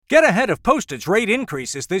Get ahead of postage rate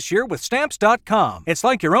increases this year with Stamps.com. It's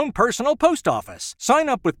like your own personal post office. Sign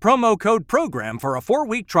up with promo code PROGRAM for a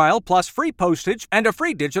 4-week trial plus free postage and a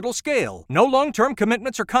free digital scale. No long-term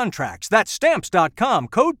commitments or contracts. That's Stamps.com,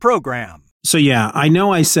 code PROGRAM. So yeah, I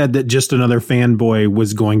know I said that Just Another Fanboy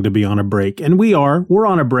was going to be on a break, and we are. We're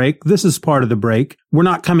on a break. This is part of the break. We're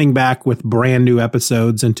not coming back with brand new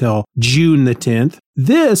episodes until June the 10th.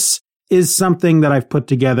 This is something that I've put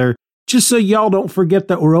together just so y'all don't forget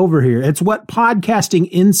that we're over here. It's what podcasting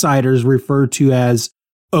insiders refer to as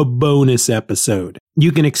a bonus episode.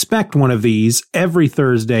 You can expect one of these every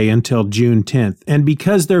Thursday until June 10th. And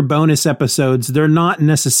because they're bonus episodes, they're not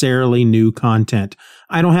necessarily new content.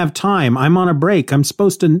 I don't have time. I'm on a break. I'm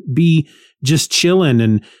supposed to be just chilling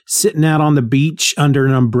and sitting out on the beach under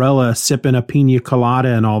an umbrella, sipping a pina colada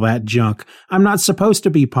and all that junk. I'm not supposed to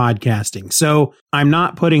be podcasting. So I'm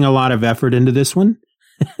not putting a lot of effort into this one.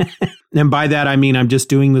 And by that, I mean, I'm just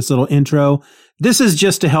doing this little intro. This is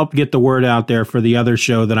just to help get the word out there for the other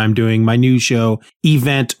show that I'm doing, my new show,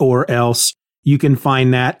 Event or Else. You can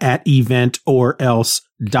find that at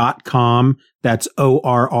eventorelse.com. That's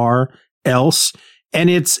ORR else.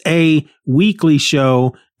 And it's a weekly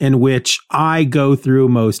show in which I go through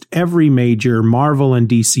most every major Marvel and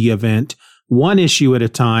DC event, one issue at a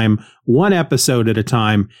time, one episode at a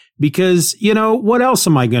time, because, you know, what else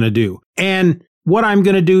am I going to do? And what I'm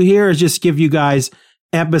going to do here is just give you guys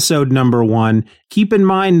episode number 1. Keep in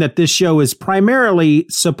mind that this show is primarily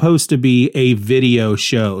supposed to be a video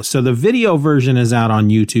show. So the video version is out on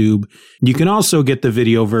YouTube. You can also get the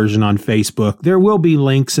video version on Facebook. There will be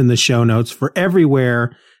links in the show notes for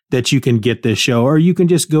everywhere that you can get this show, or you can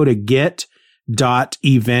just go to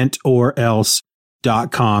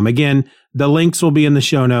get.eventorelse.com. Again, the links will be in the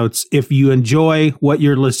show notes. If you enjoy what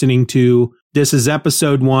you're listening to, this is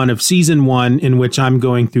episode 1 of season 1, in which I'm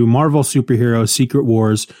going through Marvel Superheroes Secret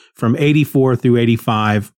Wars from 84 through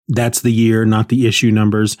 85. That's the year, not the issue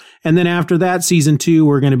numbers. And then after that, season 2,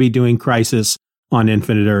 we're going to be doing Crisis on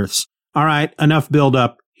Infinite Earths. All right, enough build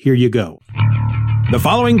up. Here you go. The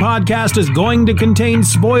following podcast is going to contain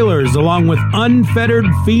spoilers along with unfettered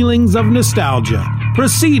feelings of nostalgia.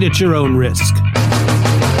 Proceed at your own risk.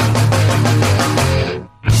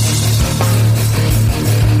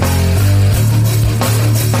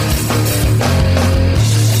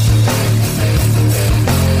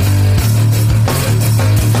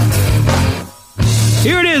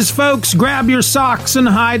 Here it is, folks. Grab your socks and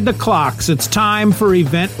hide the clocks. It's time for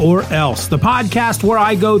Event or Else, the podcast where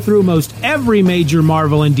I go through most every major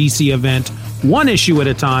Marvel and DC event, one issue at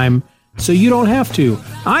a time, so you don't have to.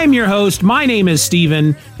 I'm your host. My name is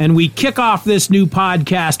Steven, and we kick off this new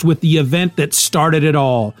podcast with the event that started it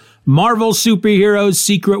all. Marvel Superheroes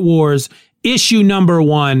Secret Wars, issue number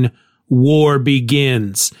 1. War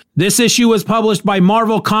Begins. This issue was published by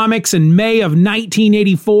Marvel Comics in May of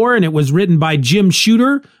 1984, and it was written by Jim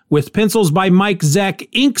Shooter, with pencils by Mike Zeck,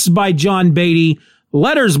 inks by John Beatty,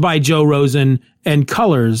 letters by Joe Rosen, and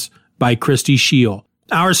colors by Christy Scheel.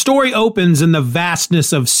 Our story opens in the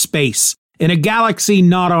vastness of space, in a galaxy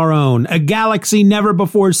not our own, a galaxy never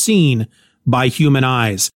before seen by human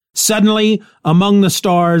eyes. Suddenly, among the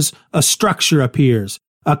stars, a structure appears.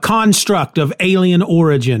 A construct of alien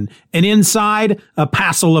origin, and inside, a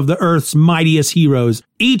passel of the Earth's mightiest heroes,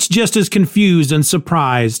 each just as confused and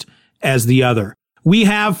surprised as the other. We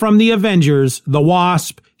have from the Avengers, the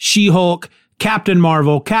Wasp, She-Hulk, Captain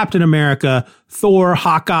Marvel, Captain America, Thor,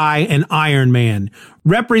 Hawkeye, and Iron Man.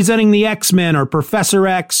 Representing the X-Men are Professor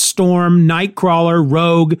X, Storm, Nightcrawler,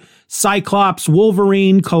 Rogue, Cyclops,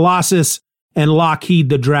 Wolverine, Colossus, and Lockheed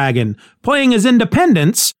the Dragon. Playing as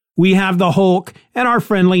independents, we have the Hulk and our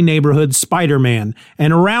friendly neighborhood Spider-Man.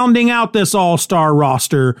 And rounding out this all-star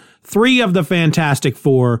roster, 3 of the Fantastic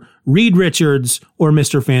Four, Reed Richards, or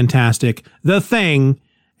Mr. Fantastic, The Thing,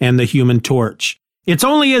 and the Human Torch. It's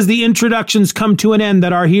only as the introductions come to an end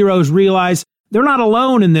that our heroes realize they're not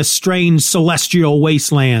alone in this strange celestial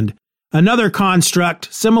wasteland. Another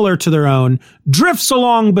construct, similar to their own, drifts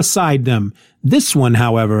along beside them. This one,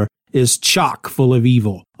 however, is chock full of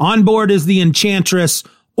evil. On board is the Enchantress,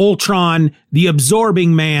 Ultron, the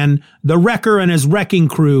Absorbing Man, the Wrecker and his wrecking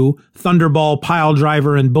crew, Thunderball,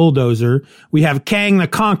 Piledriver, and Bulldozer. We have Kang the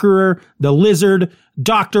Conqueror, the Lizard,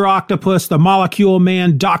 Dr. Octopus, the Molecule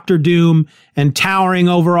Man, Dr. Doom, and towering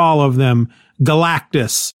over all of them,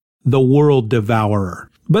 Galactus, the World Devourer.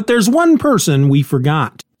 But there's one person we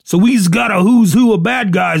forgot. So we's got a who's who of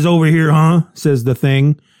bad guys over here, huh? Says the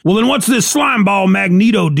Thing. Well, then what's this slimeball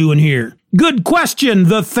Magneto doing here? Good question,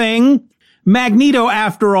 the Thing. Magneto,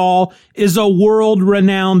 after all, is a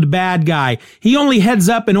world-renowned bad guy. He only heads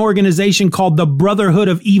up an organization called the Brotherhood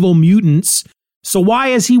of Evil Mutants, So why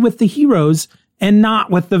is he with the heroes and not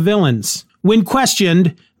with the villains? When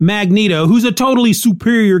questioned, Magneto, who's a totally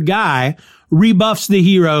superior guy, rebuffs the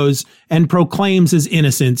heroes and proclaims his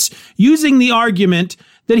innocence, using the argument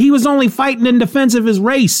that he was only fighting in defense of his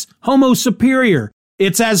race, Homo superior.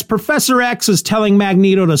 It's as Professor X is telling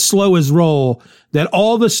Magneto to slow his roll that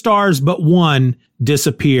all the stars but one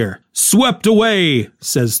disappear. "Swept away,"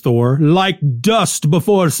 says Thor, "like dust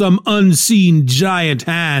before some unseen giant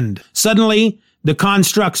hand." Suddenly, the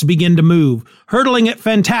constructs begin to move, hurtling at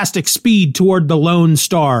fantastic speed toward the lone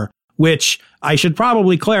star, which, I should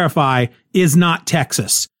probably clarify, is not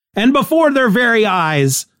Texas. And before their very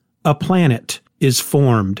eyes, a planet is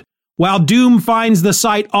formed. While Doom finds the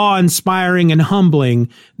sight awe-inspiring and humbling,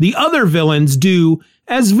 the other villains do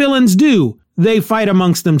as villains do. They fight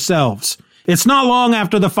amongst themselves. It's not long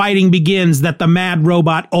after the fighting begins that the mad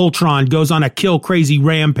robot Ultron goes on a kill-crazy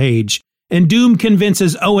rampage, and Doom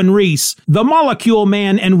convinces Owen Reese, the Molecule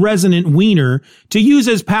Man and Resonant Wiener, to use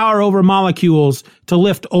his power over molecules to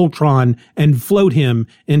lift Ultron and float him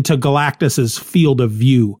into Galactus's field of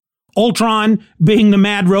view. Ultron, being the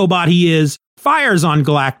mad robot he is, fires on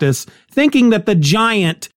Galactus, thinking that the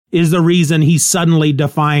giant is the reason he's suddenly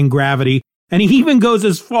defying gravity, and he even goes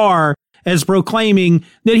as far as proclaiming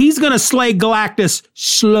that he's going to slay Galactus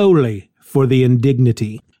slowly for the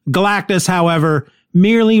indignity. Galactus, however,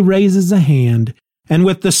 merely raises a hand, and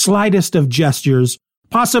with the slightest of gestures,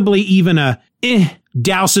 possibly even a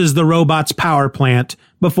douses the robot's power plant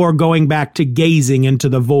before going back to gazing into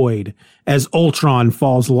the void as Ultron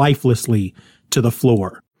falls lifelessly to the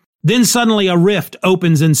floor. Then suddenly a rift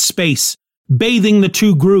opens in space, bathing the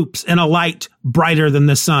two groups in a light brighter than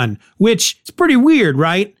the sun, which is pretty weird,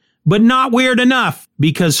 right? But not weird enough,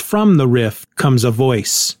 because from the rift comes a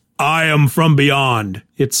voice. "I am from beyond,"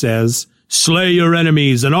 it says. "Slay your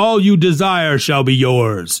enemies, and all you desire shall be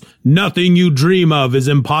yours. Nothing you dream of is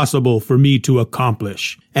impossible for me to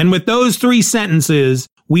accomplish." And with those 3 sentences,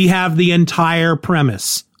 we have the entire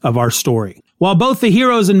premise of our story. While both the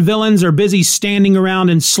heroes and villains are busy standing around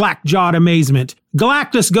in slack-jawed amazement,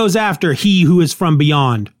 Galactus goes after he who is from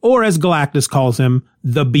beyond, or as Galactus calls him,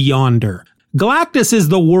 the Beyonder. Galactus is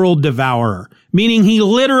the world devourer, meaning he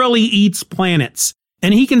literally eats planets,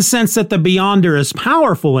 and he can sense that the Beyonder is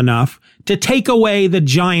powerful enough to take away the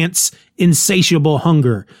giant's insatiable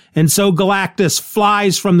hunger. And so Galactus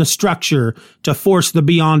flies from the structure to force the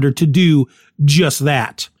Beyonder to do just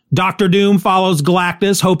that. Dr. Doom follows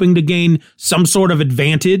Galactus, hoping to gain some sort of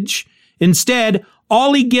advantage. Instead,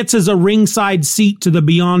 all he gets is a ringside seat to the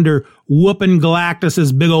Beyonder whooping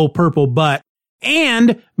Galactus's big old purple butt,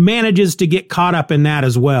 and manages to get caught up in that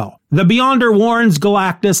as well. The Beyonder warns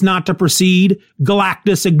Galactus not to proceed.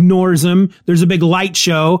 Galactus ignores him. There's a big light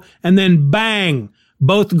show, and then bang!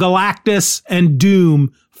 Both Galactus and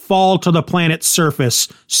Doom fall to the planet's surface,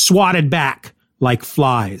 swatted back like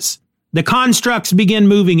flies. The constructs begin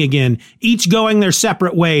moving again, each going their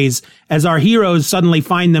separate ways, as our heroes suddenly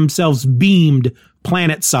find themselves beamed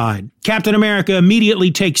planet-side. Captain America immediately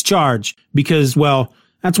takes charge, because, well,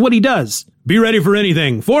 that's what he does. "Be ready for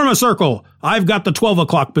anything. Form a circle. I've got the 12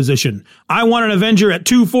 o'clock position. I want an Avenger at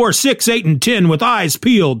 2, 4, 6, 8, and 10 with eyes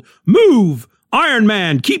peeled. Move! Iron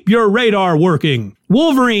Man, keep your radar working."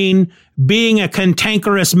 Wolverine, being a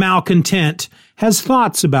cantankerous malcontent, has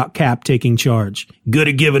thoughts about Cap taking charge. "Good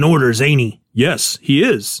at giving orders, ain't he?" "Yes, he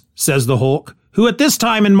is," says the Hulk, who at this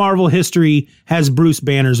time in Marvel history has Bruce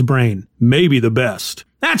Banner's brain. "Maybe the best."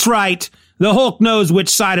 That's right. The Hulk knows which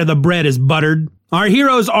side of the bread is buttered. Our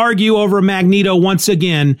heroes argue over Magneto once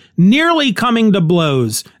again, nearly coming to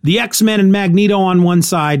blows. The X-Men and Magneto on one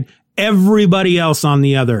side, everybody else on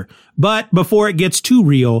the other. But before it gets too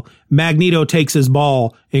real, Magneto takes his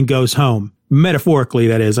ball and goes home. Metaphorically,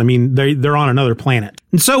 that is. I mean, they're on another planet.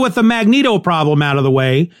 And so with the Magneto problem out of the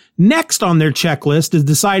way, next on their checklist is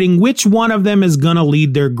deciding which one of them is going to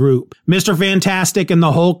lead their group. Mr. Fantastic and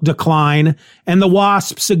the Hulk decline, and the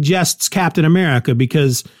Wasp suggests Captain America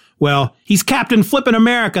because, well, he's Captain Flippin'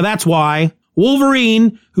 America, that's why.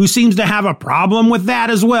 Wolverine, who seems to have a problem with that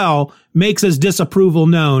as well, makes his disapproval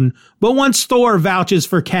known. But once Thor vouches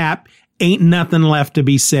for Cap, ain't nothing left to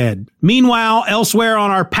be said. Meanwhile, elsewhere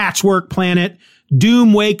on our patchwork planet,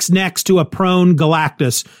 Doom wakes next to a prone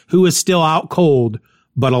Galactus, who is still out cold,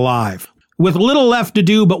 but alive. With little left to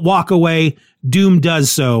do but walk away, Doom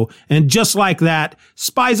does so, and just like that,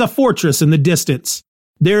 spies a fortress in the distance.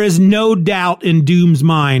 There is no doubt in Doom's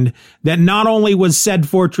mind that not only was said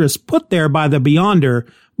fortress put there by the Beyonder,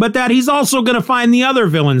 but that he's also going to find the other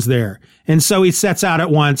villains there. And so he sets out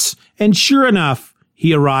at once, and sure enough,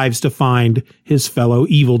 he arrives to find his fellow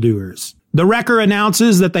evildoers. The Wrecker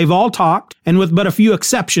announces that they've all talked, and with but a few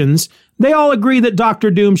exceptions, They all agree that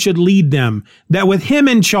Dr. Doom should lead them, that with him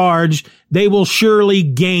in charge, they will surely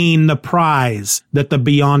gain the prize that the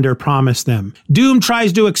Beyonder promised them. Doom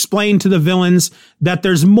tries to explain to the villains that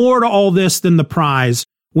there's more to all this than the prize,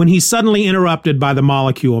 when he's suddenly interrupted by the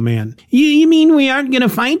Molecule Man. You mean we aren't going to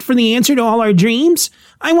fight for the answer to all our dreams?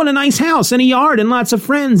 I want a nice house and a yard and lots of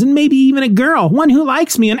friends and maybe even a girl, one who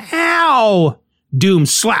likes me, and ow! Doom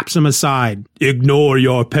slaps him aside. Ignore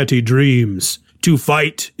your petty dreams. To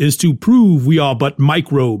fight is to prove we are but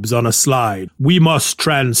microbes on a slide. We must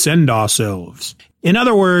transcend ourselves. In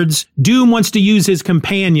other words, Doom wants to use his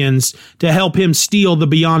companions to help him steal the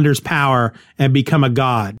Beyonder's power and become a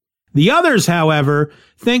god. The others, however,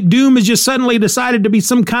 think Doom has just suddenly decided to be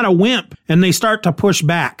some kind of wimp, and they start to push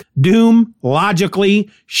back. Doom, logically,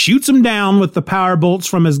 shoots him down with the power bolts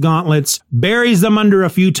from his gauntlets, buries them under a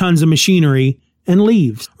few tons of machinery, and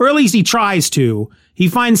leaves. Or at least he tries to. He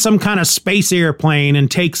finds some kind of space airplane and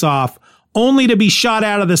takes off, only to be shot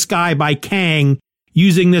out of the sky by Kang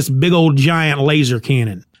using this big old giant laser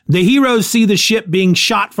cannon. The heroes see the ship being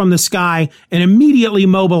shot from the sky and immediately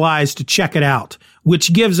mobilize to check it out,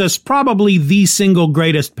 which gives us probably the single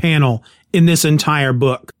greatest panel in this entire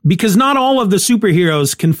book. Because not all of the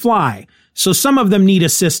superheroes can fly, so some of them need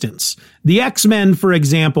assistance. The X-Men, for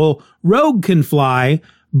example, Rogue can fly,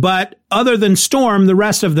 but other than Storm, the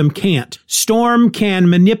rest of them can't. Storm can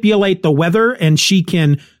manipulate the weather, and she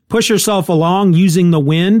can push herself along using the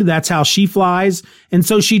wind. That's how she flies. And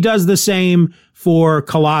so she does the same for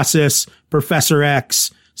Colossus, Professor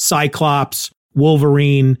X, Cyclops,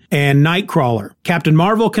 Wolverine, and Nightcrawler. Captain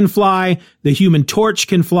Marvel can fly, the Human Torch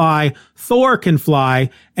can fly, Thor can fly,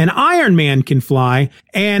 and Iron Man can fly.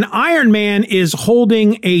 And Iron Man is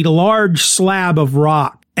holding a large slab of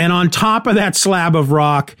rock. And on top of that slab of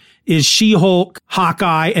rock is She-Hulk,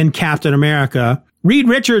 Hawkeye, and Captain America. Reed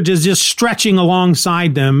Richards is just stretching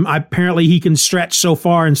alongside them. Apparently he can stretch so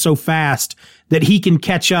far and so fast that he can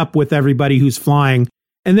catch up with everybody who's flying.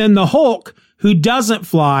 And then the Hulk, who doesn't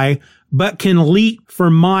fly, but can leap for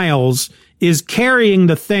miles, is carrying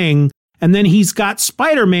the thing. And then he's got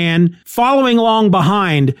Spider-Man following along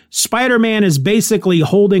behind. Spider-Man is basically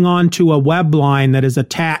holding on to a web line that is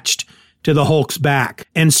attached to the Hulk's back.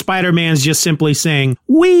 And Spider-Man's just simply saying,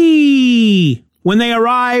 "Whee!" When they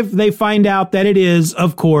arrive, they find out that it is,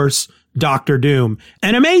 of course, Dr. Doom.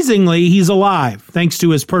 And amazingly, he's alive, thanks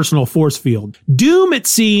to his personal force field. Doom, it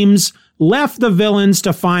seems, left the villains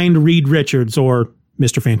to find Reed Richards, or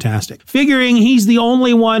Mr. Fantastic, figuring he's the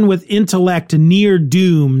only one with intellect near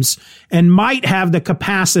Doom's and might have the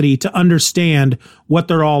capacity to understand what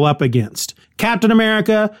they're all up against. Captain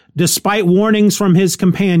America, despite warnings from his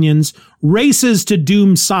companions, races to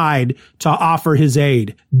Doom's side to offer his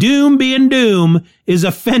aid. Doom, being Doom, is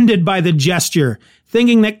offended by the gesture,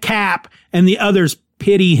 thinking that Cap and the others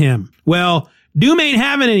pity him. Well, Doom ain't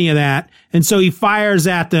having any of that, and so he fires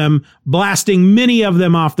at them, blasting many of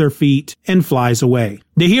them off their feet, and flies away.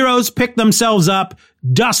 The heroes pick themselves up,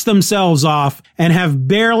 dust themselves off, and have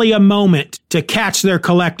barely a moment to catch their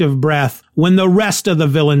collective breath when the rest of the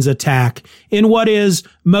villains attack in what is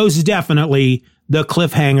most definitely the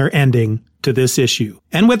cliffhanger ending to this issue.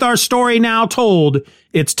 And with our story now told,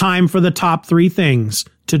 it's time for the top 3 things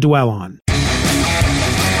to dwell on.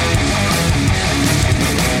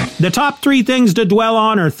 The top 3 things to dwell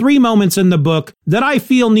on are 3 moments in the book that I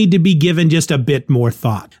feel need to be given just a bit more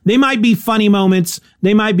thought. They might be funny moments.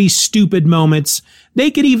 They might be stupid moments.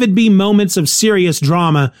 They could even be moments of serious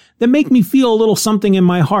drama that make me feel a little something in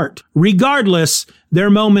my heart. Regardless,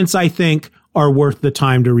 they're moments I think are worth the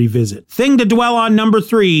time to revisit. Thing to dwell on number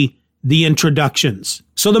 3, the introductions.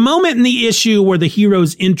 So the moment in the issue where the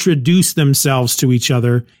heroes introduce themselves to each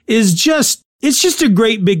other is it's just a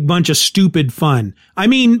great big bunch of stupid fun. I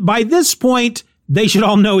mean, by this point, they should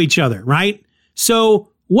all know each other, right? So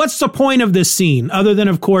what's the point of this scene other than,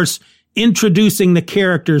 of course, introducing the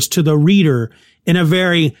characters to the reader in a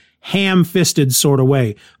very ham-fisted sort of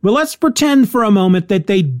way? But let's pretend for a moment that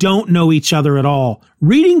they don't know each other at all.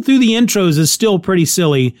 Reading through the intros is still pretty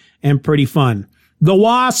silly and pretty fun. The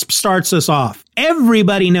Wasp starts us off.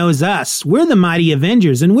 Everybody knows us. We're the Mighty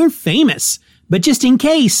Avengers and we're famous. But just in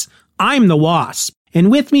case, I'm the Wasp. And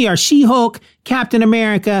with me are She-Hulk, Captain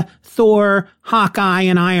America, Thor, Hawkeye,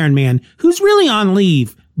 and Iron Man, who's really on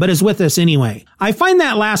leave, but is with us anyway. I find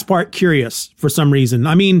that last part curious for some reason.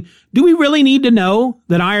 I mean, do we really need to know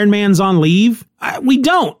that Iron Man's on leave? We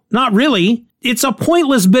don't. Not really. It's a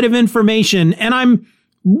pointless bit of information, and I'm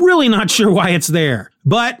really not sure why it's there.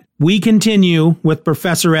 But we continue with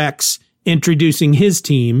Professor X introducing his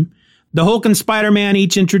team. The Hulk and Spider-Man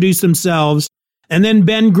each introduce themselves, and then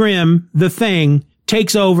Ben Grimm, the Thing,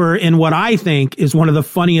 takes over in what I think is one of the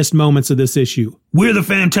funniest moments of this issue. "We're the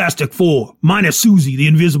Fantastic Four, minus Susie, the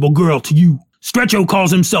invisible girl, to you. Stretcho calls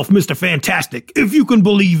himself Mr. Fantastic, if you can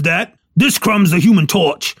believe that. This Crumb's the Human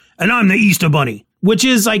Torch, and I'm the Easter Bunny." Which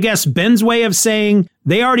is, I guess, Ben's way of saying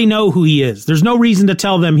they already know who he is. There's no reason to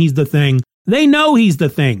tell them he's the Thing. They know he's the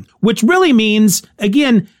Thing, which really means,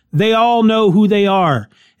 again, they all know who they are.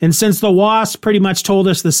 And since the Wasp pretty much told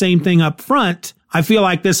us the same thing up front, I feel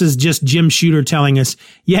like this is just Jim Shooter telling us,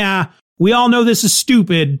 yeah, we all know this is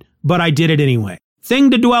stupid, but I did it anyway.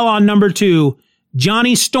 Thing to dwell on number 2,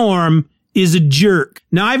 Johnny Storm is a jerk.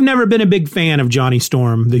 Now, I've never been a big fan of Johnny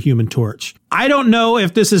Storm, the Human Torch. I don't know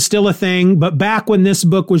if this is still a thing, but back when this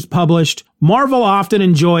book was published, Marvel often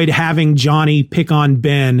enjoyed having Johnny pick on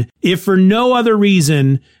Ben, if for no other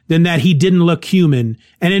reason than that he didn't look human.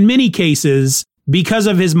 And in many cases, because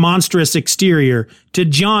of his monstrous exterior, to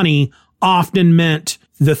Johnny often meant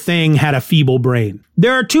the Thing had a feeble brain.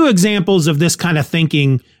 There are 2 examples of this kind of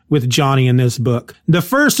thinking with Johnny in this book. The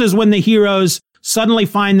first is when the heroes suddenly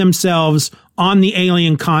find themselves on the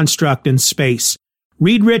alien construct in space.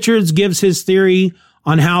 Reed Richards gives his theory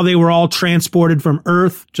on how they were all transported from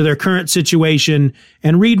Earth to their current situation,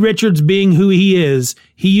 and Reed Richards, being who he is,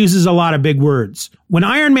 he uses a lot of big words. When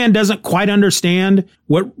Iron Man doesn't quite understand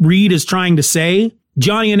what Reed is trying to say,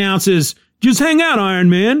 Johnny announces, "Just hang out, Iron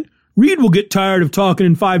Man. Reed will get tired of talking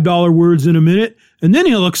in $5 words in a minute, and then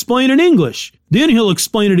he'll explain in English. Then he'll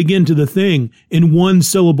explain it again to the Thing in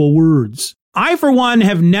 1-syllable words." I, for one,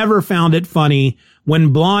 have never found it funny when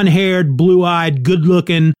blonde-haired, blue-eyed,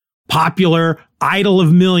 good-looking, popular, idol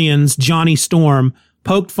of millions, Johnny Storm,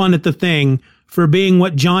 poked fun at the Thing for being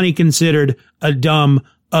what Johnny considered a dumb,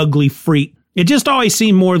 ugly freak. It just always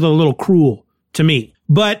seemed more than a little cruel to me.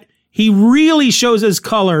 But he really shows his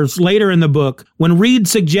colors later in the book when Reed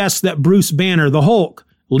suggests that Bruce Banner, the Hulk,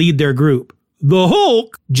 lead their group. "The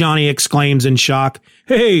Hulk?" Johnny exclaims in shock.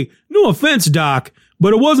 "Hey, no offense, Doc,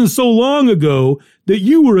 but it wasn't so long ago that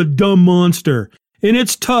you were a dumb monster, and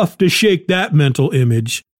it's tough to shake that mental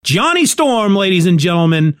image." Johnny Storm, ladies and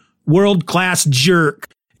gentlemen, world-class jerk.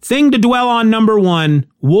 Thing to dwell on number 1,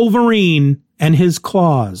 Wolverine and his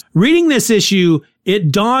claws. Reading this issue,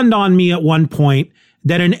 it dawned on me at one point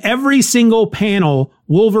that in every single panel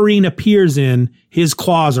Wolverine appears in, his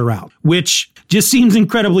claws are out, which just seems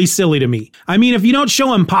incredibly silly to me. I mean, if you don't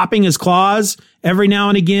show him popping his claws every now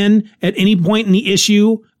and again at any point in the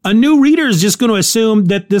issue, a new reader is just going to assume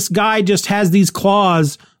that this guy just has these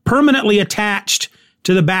claws permanently attached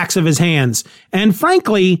to the backs of his hands. And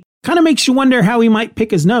frankly, kind of makes you wonder how he might pick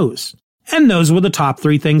his nose. And those were the top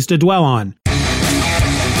 3 things to dwell on.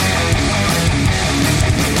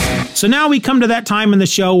 So now we come to that time in the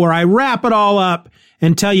show where I wrap it all up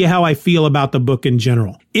and tell you how I feel about the book in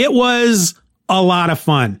general. It was a lot of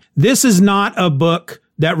fun. This is not a book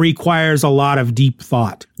that requires a lot of deep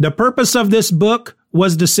thought. The purpose of this book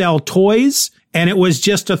was to sell toys, and it was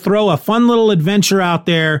just to throw a fun little adventure out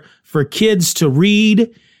there for kids to read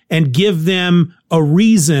and give them a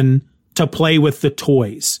reason to play with the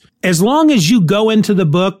toys. As long as you go into the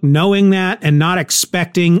book knowing that and not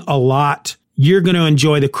expecting a lot, you're going to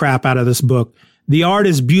enjoy the crap out of this book. The art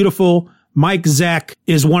is beautiful. Mike Zeck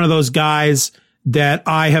is one of those guys that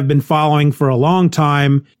I have been following for a long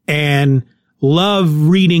time and love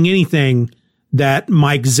reading anything that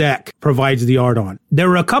Mike Zeck provides the art on. There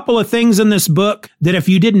were a couple of things in this book that if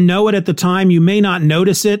you didn't know it at the time, you may not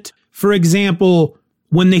notice it. For example,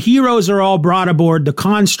 when the heroes are all brought aboard the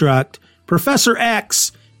Construct, Professor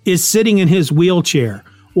X is sitting in his wheelchair.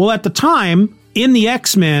 Well, at the time, in the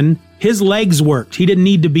X-Men, his legs worked. He didn't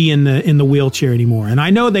need to be in the wheelchair anymore. And I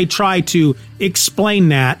know they try to explain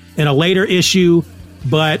that in a later issue,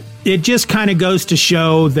 but it just kind of goes to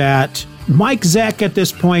show that Mike Zeck at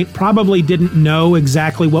this point probably didn't know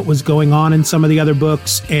exactly what was going on in some of the other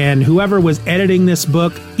books, and whoever was editing this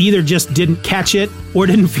book either just didn't catch it or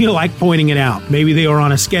didn't feel like pointing it out. Maybe they were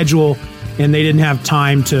on a schedule and they didn't have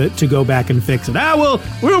time to go back and fix it.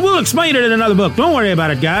 We'll explain it in another book. Don't worry about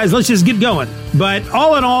it, guys. Let's just get going. But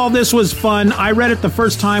all in all, this was fun. I read it the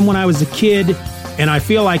first time when I was a kid, and I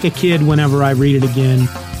feel like a kid whenever I read it again.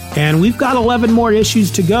 And we've got 11 more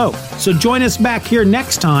issues to go. So join us back here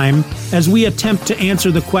next time as we attempt to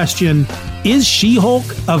answer the question, is She-Hulk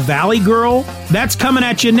a Valley Girl? That's coming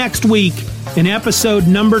at you next week in episode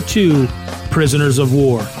number 2, Prisoners of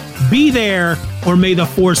War. Be there, or may the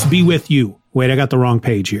Force be with you. Wait, I got the wrong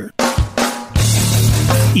page here.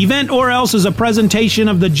 Event or Else is a presentation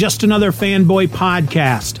of the Just Another Fanboy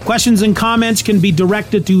podcast. Questions and comments can be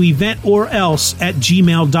directed to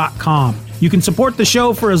eventorelse@gmail.com. You can support the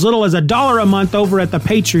show for as little as $1 a month over at the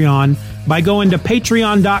Patreon, by going to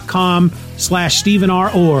patreon.com/Stephen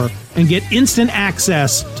R. Orr and get instant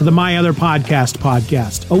access to the My Other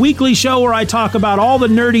podcast, a weekly show where I talk about all the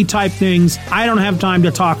nerdy type things I don't have time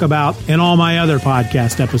to talk about in all my other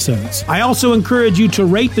podcast episodes. I also encourage you to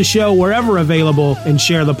rate the show wherever available and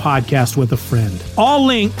share the podcast with a friend. All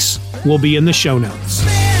links will be in the show notes.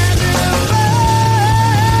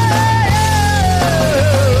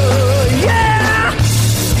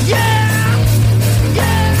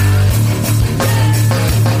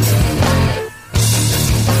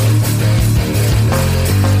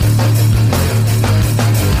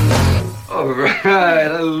 All right,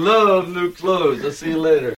 I love new clothes. I'll see you later.